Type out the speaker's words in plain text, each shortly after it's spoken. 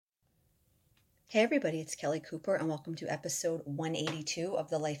Hey everybody, it's Kelly Cooper and welcome to episode 182 of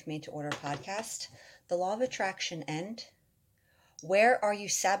the Life Made to Order podcast. The Law of Attraction and where are you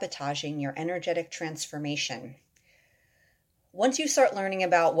sabotaging your energetic transformation? Once you start learning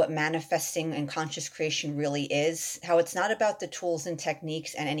about what manifesting and conscious creation really is, how it's not about the tools and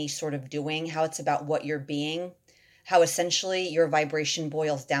techniques and any sort of doing, how it's about what you're being, how essentially your vibration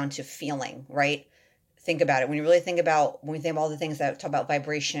boils down to feeling, right? Think about it. When we think about all the things that talk about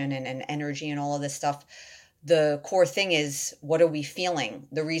vibration and energy and all of this stuff, the core thing is, what are we feeling?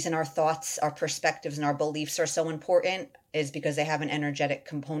 The reason our thoughts, our perspectives, and our beliefs are so important is because they have an energetic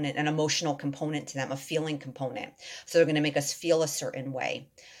component, an emotional component to them, a feeling component. So they're going to make us feel a certain way.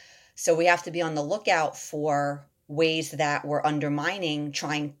 So we have to be on the lookout for ways that we're undermining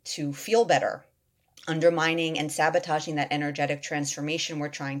trying to feel better, undermining and sabotaging that energetic transformation we're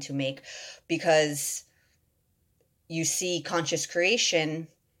trying to make, because you see, conscious creation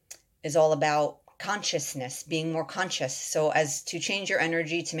is all about consciousness, being more conscious. So as to change your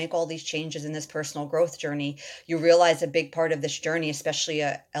energy, to make all these changes in this personal growth journey, you realize a big part of this journey, especially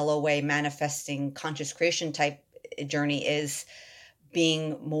a LOA manifesting conscious creation type journey, is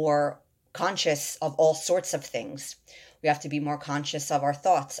being more conscious of all sorts of things. We have to be more conscious of our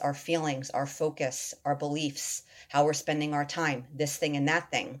thoughts, our feelings, our focus, our beliefs, how we're spending our time, this thing and that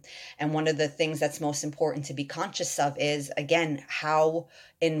thing. And one of the things that's most important to be conscious of is, again,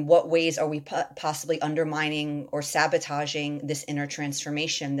 in what ways are we possibly undermining or sabotaging this inner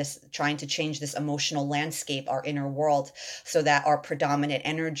transformation, this trying to change this emotional landscape, our inner world, so that our predominant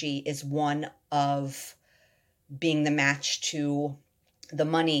energy is one of being the match to the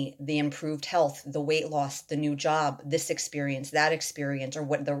money, the improved health, the weight loss, the new job, this experience, that experience, or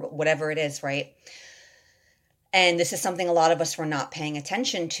whatever it is, right? And this is something a lot of us were not paying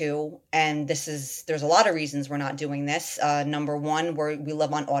attention to. And there's a lot of reasons we're not doing this. Number one, we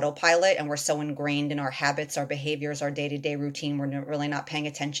live on autopilot and we're so ingrained in our habits, our behaviors, our day-to-day routine. We're really not paying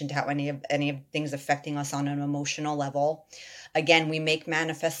attention to how any of things affecting us on an emotional level. Again, we make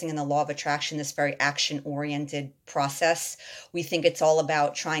manifesting and the law of attraction this very action-oriented process. We think it's all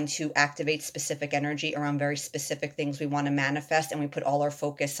about trying to activate specific energy around very specific things we want to manifest, and we put all our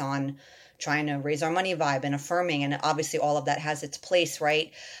focus on trying to raise our money vibe and affirming, and obviously all of that has its place,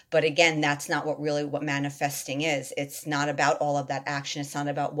 right? But again, that's not what manifesting is. It's not about all of that action. It's not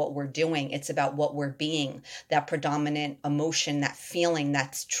about what we're doing. It's about what we're being, that predominant emotion, that feeling.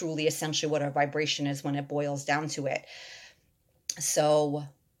 That's truly essentially what our vibration is when it boils down to it. So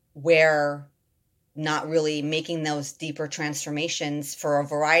we're not really making those deeper transformations for a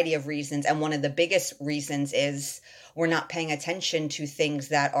variety of reasons. And one of the biggest reasons is we're not paying attention to things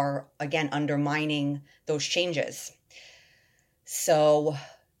that are, again, undermining those changes. So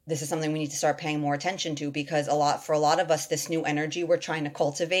this is something we need to start paying more attention to, because for a lot of us, this new energy we're trying to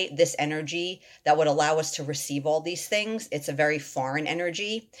cultivate, this energy that would allow us to receive all these things, it's a very foreign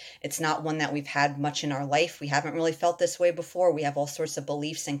energy. It's not one that we've had much in our life. We haven't really felt this way before. We have all sorts of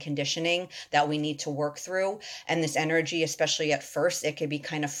beliefs and conditioning that we need to work through. And this energy, especially at first, it can be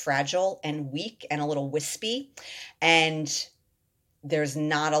kind of fragile and weak and a little wispy. And there's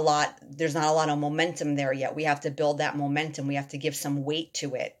not a lot of momentum there yet. We have to build that momentum. We have to give some weight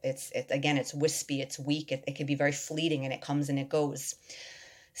to it. It's wispy, it's weak, it can be very fleeting, and it comes and it goes.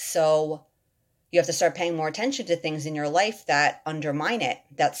 So you have to start paying more attention to things in your life that undermine it,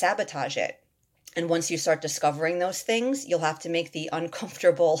 that sabotage it. And once you start discovering those things, you'll have to make the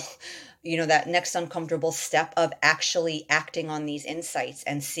uncomfortable, that next uncomfortable step of actually acting on these insights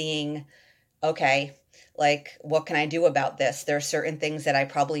and seeing, okay, like, what can I do about this? There are certain things that I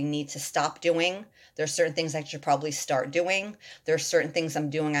probably need to stop doing. There are certain things I should probably start doing. There are certain things I'm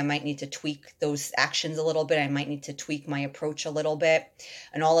doing, I might need to tweak those actions a little bit. I might need to tweak my approach a little bit,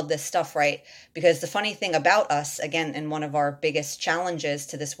 and all of this stuff, right? Because the funny thing about us, again, and one of our biggest challenges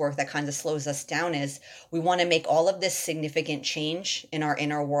to this work that kind of slows us down, is we want to make all of this significant change in our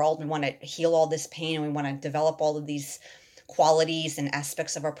inner world. We want to heal all this pain, and we want to develop all of these qualities and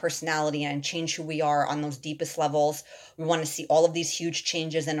aspects of our personality and change who we are on those deepest levels. We want to see all of these huge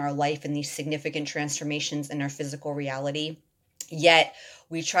changes in our life and these significant transformations in our physical reality. Yet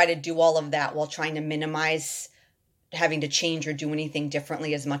we try to do all of that while trying to minimize having to change or do anything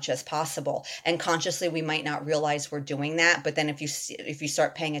differently as much as possible. And consciously, we might not realize we're doing that. But then if you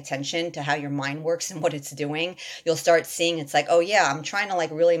start paying attention to how your mind works and what it's doing, you'll start seeing it's like, oh yeah, I'm trying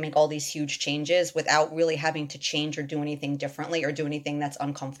to really make all these huge changes without really having to change or do anything differently or do anything that's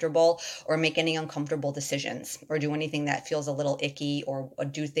uncomfortable or make any uncomfortable decisions or do anything that feels a little icky or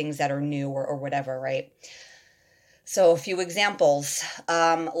do things that are new or whatever, right? So a few examples.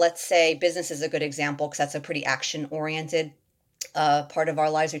 Let's say business is a good example because that's a pretty action-oriented part of our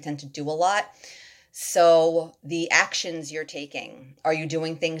lives. We tend to do a lot. So the actions you're taking, are you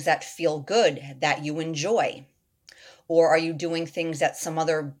doing things that feel good, that you enjoy? Or are you doing things that some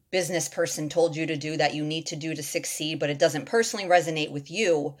other business person told you to do that you need to do to succeed, but it doesn't personally resonate with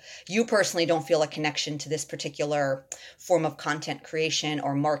you? You personally don't feel a connection to this particular form of content creation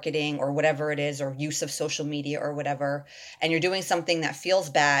or marketing or whatever it is, or use of social media or whatever. And you're doing something that feels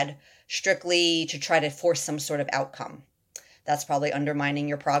bad strictly to try to force some sort of outcome. That's probably undermining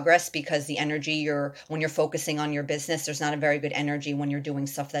your progress, because the energy when you're focusing on your business, there's not a very good energy when you're doing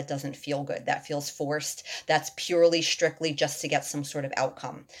stuff that doesn't feel good, that feels forced, that's purely strictly just to get some sort of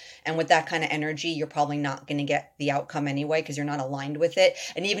outcome. And with that kind of energy, you're probably not going to get the outcome anyway, because you're not aligned with it.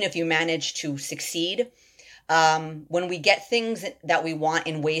 And even if you manage to succeed, when we get things that we want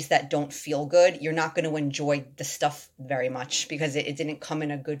in ways that don't feel good, you're not going to enjoy the stuff very much, because it didn't come in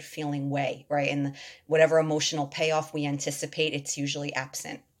a good feeling way, right? And whatever emotional payoff we anticipate, it's usually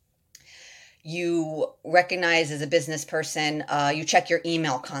absent. You recognize as a business person, you check your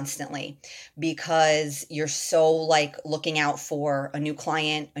email constantly, because you're so like looking out for a new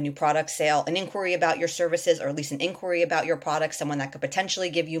client, a new product sale, an inquiry about your services, or at least an inquiry about your product, someone that could potentially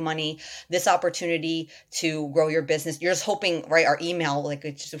give you money, this opportunity to grow your business. You're just hoping, right? Our email, like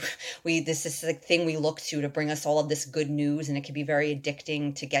it's just, this is the thing we look to bring us all of this good news, and it can be very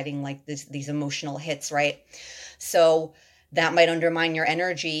addicting to getting like these emotional hits, right? So that might undermine your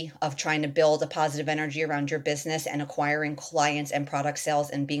energy of trying to build a positive energy around your business and acquiring clients and product sales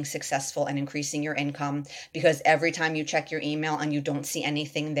and being successful and increasing your income. Because every time you check your email and you don't see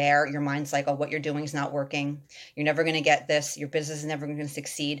anything there, your mind's like, oh, what you're doing is not working. You're never going to get this. Your business is never going to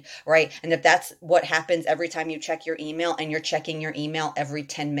succeed, right? And if that's what happens every time you check your email, and you're checking your email every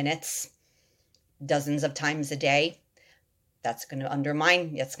 10 minutes, dozens of times a day, that's going to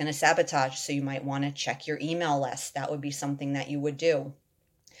undermine, that's going to sabotage. So you might want to check your email less. That would be something that you would do.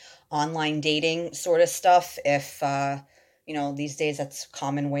 Online dating sort of stuff. If, these days that's a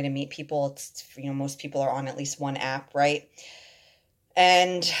common way to meet people. It's, most people are on at least one app, right?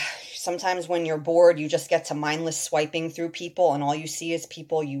 And sometimes when you're bored, you just get to mindless swiping through people, and all you see is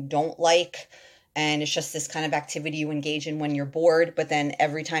people you don't like. And it's just this kind of activity you engage in when you're bored. But then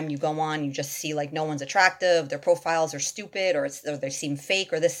every time you go on, you just see like no one's attractive, their profiles are stupid, or they seem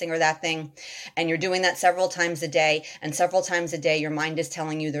fake, or this thing or that thing. And you're doing that several times a day. And several times a day, your mind is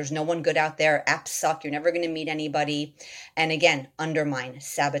telling you there's no one good out there. Apps suck. You're never going to meet anybody. And again, undermine,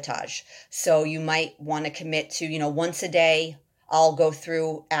 sabotage. So you might want to commit to, once a day, I'll go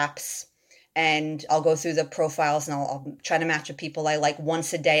through apps and I'll go through the profiles, and I'll try to match with people I like.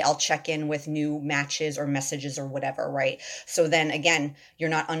 Once a day, I'll check in with new matches or messages or whatever, right? So then again, you're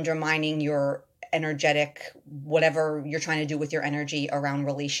not undermining your energetic, whatever you're trying to do with your energy around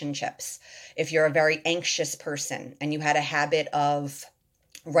relationships. If you're a very anxious person and you had a habit of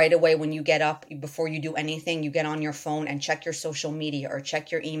right away when you get up, before you do anything, you get on your phone and check your social media or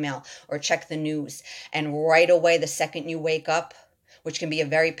check your email or check the news. And right away, the second you wake up, which can be a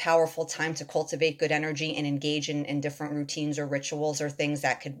very powerful time to cultivate good energy and engage in different routines or rituals or things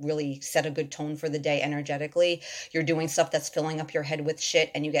that could really set a good tone for the day energetically. You're doing stuff that's filling up your head with shit,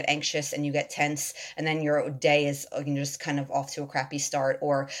 and you get anxious and you get tense, and then your day is just kind of off to a crappy start.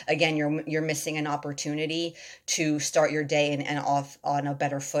 Or again, you're missing an opportunity to start your day and off on a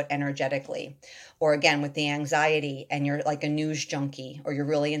better foot energetically. Or again, with the anxiety, and you're like a news junkie, or you're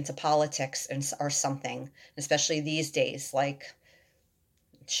really into politics or something, especially these days, like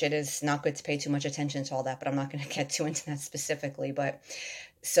shit is not good to pay too much attention to all that, but I'm not going to get too into that specifically. But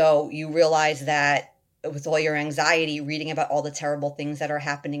so you realize that with all your anxiety, reading about all the terrible things that are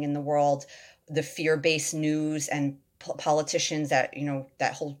happening in the world, the fear-based news and politicians that,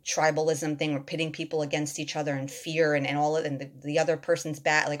 that whole tribalism thing, or pitting people against each other and fear and all of, and the other person's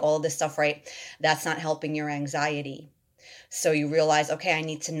bad, like all of this stuff, right? That's not helping your anxiety. So you realize, okay, I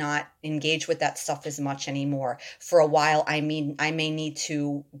need to not engage with that stuff as much anymore. For a while, I may need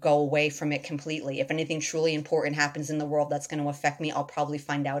to go away from it completely. If anything truly important happens in the world that's going to affect me, I'll probably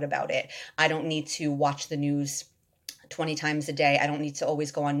find out about it. I don't need to watch the news 20 times a day. I don't need to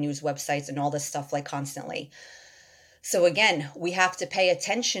always go on news websites and all this stuff like constantly. So again, we have to pay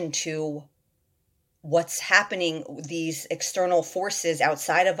attention to what's happening, these external forces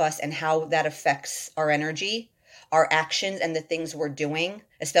outside of us, and how that affects our energy, our actions, and the things we're doing,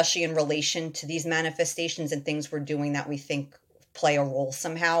 especially in relation to these manifestations and things we're doing that we think play a role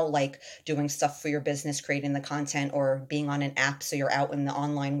somehow, like doing stuff for your business, creating the content, or being on an app so you're out in the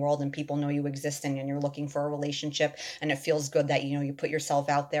online world and people know you exist and you're looking for a relationship, and it feels good that you put yourself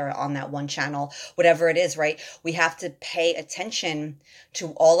out there on that one channel, whatever it is, right? We have to pay attention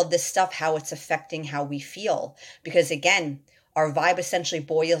to all of this stuff, how it's affecting how we feel, because again, Our vibe essentially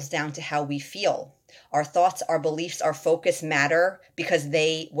boils down to how we feel. Our thoughts, our beliefs, our focus matter because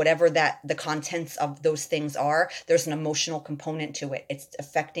whatever that the contents of those things are, there's an emotional component to it. It's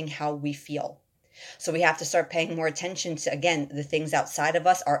affecting how we feel. So we have to start paying more attention to, again, the things outside of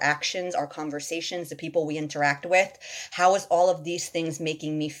us, our actions, our conversations, the people we interact with. How is all of these things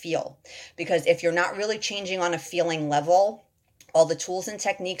making me feel? Because if you're not really changing on a feeling level, all the tools and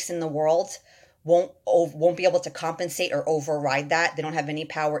techniques in the world won't be able to compensate or override that. They don't have any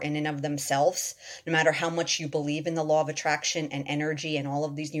power in and of themselves. No matter how much you believe in the law of attraction and energy and all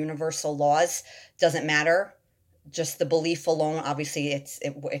of these universal laws, doesn't matter. Just the belief alone, obviously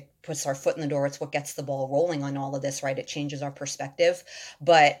it puts our foot in the door. It's what gets the ball rolling on all of this, right? It changes our perspective.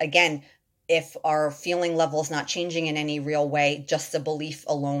 But again, if our feeling level is not changing in any real way, just the belief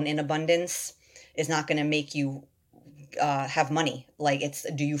alone in abundance is not going to make you have money. Like,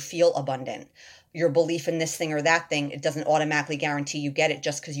 do you feel abundant? Your belief in this thing or that thing, it doesn't automatically guarantee you get it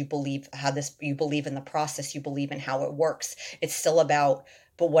just because you believe you believe in the process, you believe in how it works. It's still about,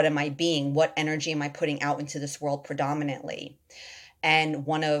 but what am I being? What energy am I putting out into this world predominantly? And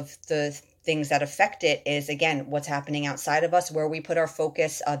one of the things that affect it is, again, what's happening outside of us, where we put our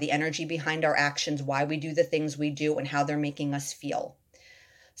focus, the energy behind our actions, why we do the things we do, and how they're making us feel.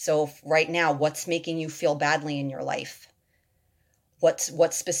 So right now, what's making you feel badly in your life?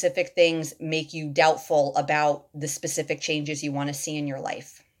 What specific things make you doubtful about the specific changes you want to see in your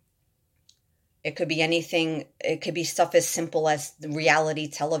life? It could be anything. It could be stuff as simple as reality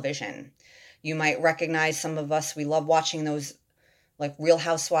television. You might recognize, some of us, we love watching those like Real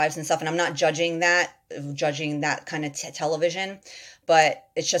Housewives and stuff. And I'm not judging that kind of television, but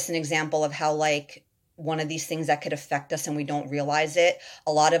it's just an example of how, like, one of these things that could affect us and we don't realize it.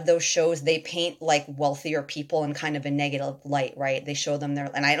 A lot of those shows, they paint like wealthier people in kind of a negative light, right? They show them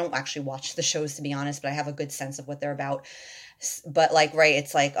and I don't actually watch the shows, to be honest, but I have a good sense of what they're about. But like, right,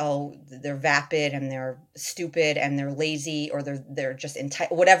 it's like, oh, they're vapid and they're stupid and they're lazy, or they're just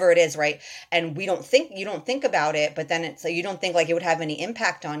whatever it is, right? And you don't think about it, but then it's like, you don't think like it would have any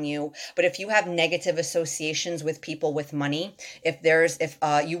impact on you. But if you have negative associations with people with money, if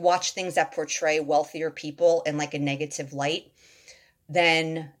you watch things that portray wealthier people in like a negative light,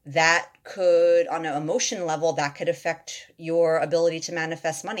 then that could, on an emotion level, that could affect your ability to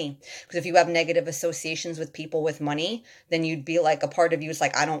manifest money. Because if you have negative associations with people with money, then you'd be like, a part of you is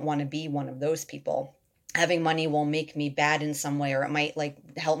like, I don't want to be one of those people. Having money will make me bad in some way, or it might like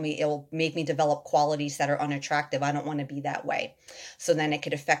it'll make me develop qualities that are unattractive. I don't want to be that way. So then it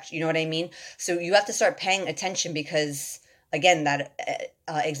could affect, you know what I mean? So you have to start paying attention, because again, that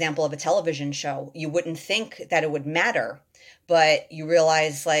example of a television show, you wouldn't think that it would matter, but you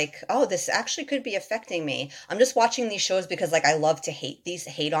realize like, oh, this actually could be affecting me. I'm just watching these shows because like I love to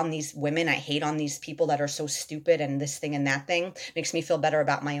hate on these women. I hate on these people that are so stupid, and this thing and that thing makes me feel better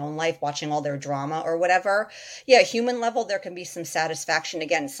about my own life, watching all their drama or whatever. Yeah, human level, there can be some satisfaction.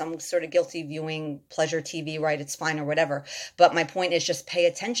 Again, some sort of guilty viewing, pleasure TV, right? It's fine or whatever. But my point is, just pay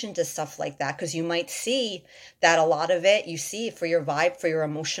attention to stuff like that, because you might see that a lot of it, you see for your vibe, for your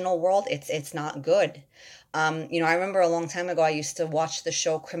emotional world, it's not good. I remember a long time ago, I used to watch the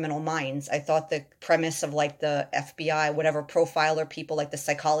show Criminal Minds. I thought the premise of like the FBI, whatever, profiler people, like the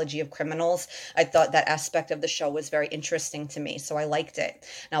psychology of criminals, I thought that aspect of the show was very interesting to me. So I liked it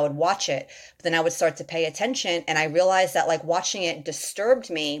and I would watch it, but then I would start to pay attention, and I realized that like watching it disturbed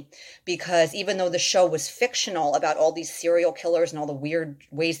me, because even though the show was fictional about all these serial killers and all the weird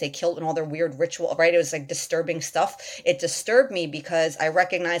ways they killed and all their weird ritual, right? It was like disturbing stuff. It disturbed me because I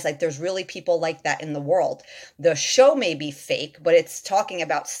recognized like there's really people like that in the world. The show may be fake, but it's talking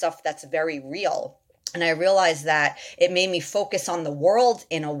about stuff that's very real. And I realized that it made me focus on the world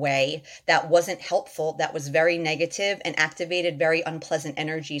in a way that wasn't helpful, that was very negative, and activated very unpleasant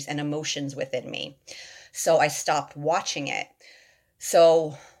energies and emotions within me. So I stopped watching it.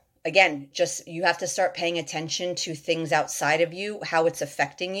 So again, just, you have to start paying attention to things outside of you, how it's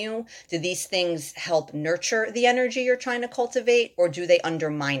affecting you. Do these things help nurture the energy you're trying to cultivate, or do they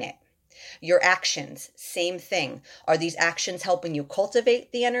undermine it? Your actions, same thing. Are these actions helping you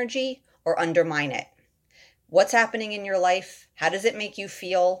cultivate the energy or undermine it? What's happening in your life? How does it make you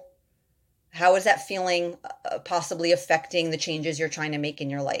feel? How is that feeling possibly affecting the changes you're trying to make in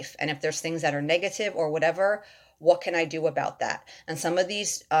your life? And if there's things that are negative or whatever, what can I do about that? And some of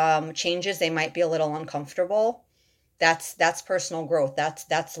these changes, they might be a little uncomfortable. That's personal growth.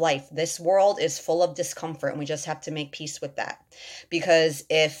 That's life. This world is full of discomfort, and we just have to make peace with that. Because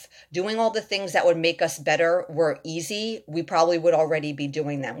if doing all the things that would make us better were easy, we probably would already be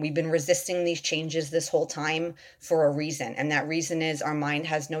doing them. We've been resisting these changes this whole time for a reason, and that reason is our mind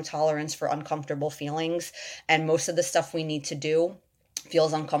has no tolerance for uncomfortable feelings, and most of the stuff we need to do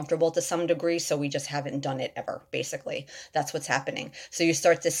feels uncomfortable to some degree, so we just haven't done it ever. Basically, that's what's happening. So you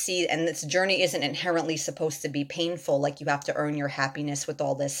start to see, and this journey isn't inherently supposed to be painful, like you have to earn your happiness with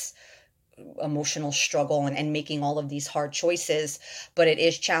all this emotional struggle and making all of these hard choices, but it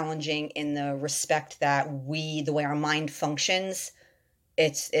is challenging in the respect that the way our mind functions,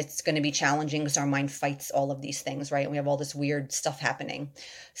 it's going to be challenging because our mind fights all of these things, right? And we have all this weird stuff happening.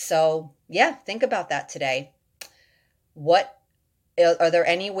 So yeah, think about that today. What Are there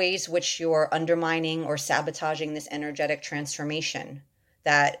any ways which you're undermining or sabotaging this energetic transformation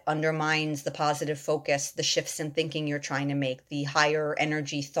that undermines the positive focus, the shifts in thinking you're trying to make, the higher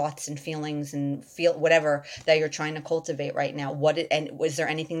energy thoughts and feelings and feel whatever that you're trying to cultivate right now? And is there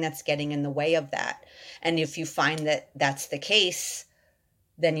anything that's getting in the way of that? And if you find that that's the case,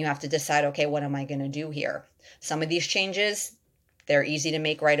 then you have to decide, okay, what am I going to do here? Some of these changes, they're easy to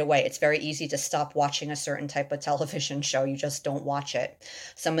make right away. It's very easy to stop watching a certain type of television show. You just don't watch it.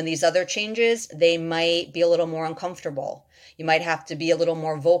 Some of these other changes, they might be a little more uncomfortable. You might have to be a little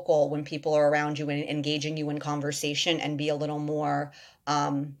more vocal when people are around you and engaging you in conversation, and be a little more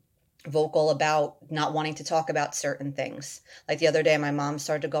vocal about not wanting to talk about certain things. Like the other day, my mom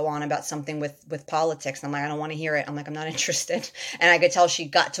started to go on about something with politics. And I'm like, I don't want to hear it. I'm like, I'm not interested. And I could tell she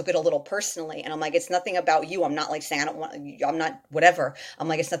took it a little personally. And I'm like, it's nothing about you. I'm not like saying, I'm not, whatever. I'm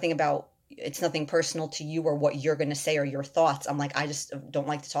like, it's nothing personal to you or what you're going to say or your thoughts. I'm like, I just don't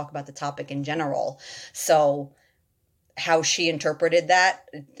like to talk about the topic in general. So how she interpreted that,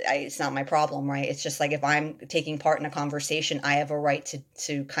 it's not my problem, right? It's just like, if I'm taking part in a conversation, I have a right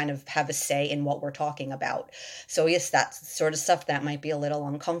to kind of have a say in what we're talking about. So yes, that's sort of stuff that might be a little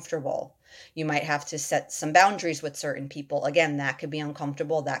uncomfortable. You might have to set some boundaries with certain people. Again, that could be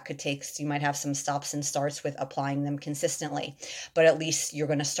uncomfortable. You might have some stops and starts with applying them consistently, but at least you're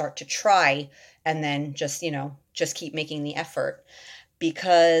going to start to try, and then just keep making the effort.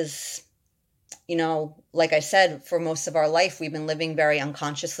 Because like I said, for most of our life, we've been living very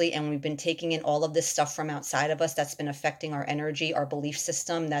unconsciously, and we've been taking in all of this stuff from outside of us that's been affecting our energy, our belief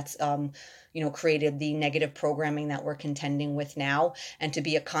system, that's created the negative programming that we're contending with now. And to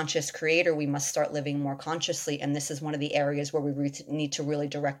be a conscious creator, we must start living more consciously. And this is one of the areas where we need to really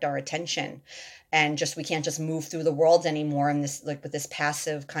direct our attention. And we can't just move through the world anymore in this, like, with this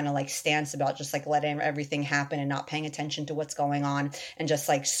passive kind of like stance about just like letting everything happen and not paying attention to what's going on, and just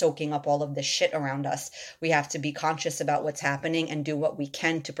like soaking up all of this shit around us. We have to be conscious about what's happening and do what we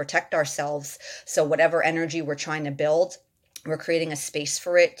can to protect ourselves. So whatever energy we're trying to build, we're creating a space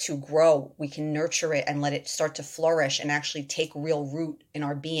for it to grow. We can nurture it and let it start to flourish and actually take real root in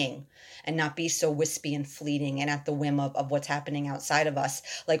our being, and not be so wispy and fleeting and at the whim of what's happening outside of us,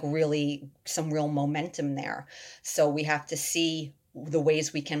 like really some real momentum there. So we have to see the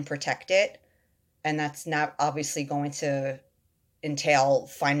ways we can protect it. And that's not obviously going to entail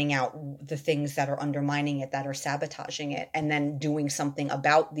finding out the things that are undermining it, that are sabotaging it, and then doing something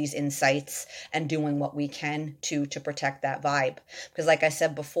about these insights and doing what we can to protect that vibe. Because like I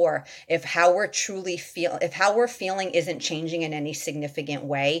said before, if how we're feeling isn't changing in any significant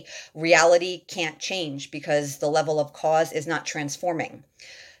way, reality can't change, because the level of cause is not transforming.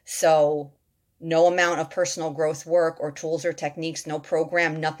 So no amount of personal growth work or tools or techniques, no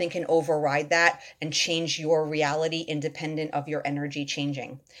program, nothing can override that and change your reality independent of your energy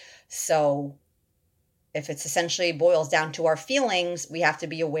changing. So if it's essentially boils down to our feelings, we have to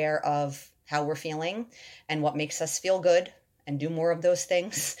be aware of how we're feeling and what makes us feel good, and do more of those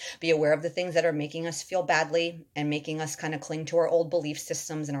things. Be aware of the things that are making us feel badly and making us kind of cling to our old belief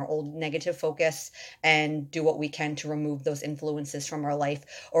systems and our old negative focus, and do what we can to remove those influences from our life,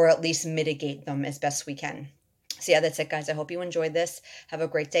 or at least mitigate them as best we can. So yeah, that's it, guys. I hope you enjoyed this. Have a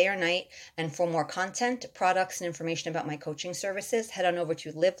great day or night. And for more content, products, and information about my coaching services, head on over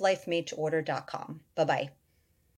to livelifemade-to-order.com. Bye-bye.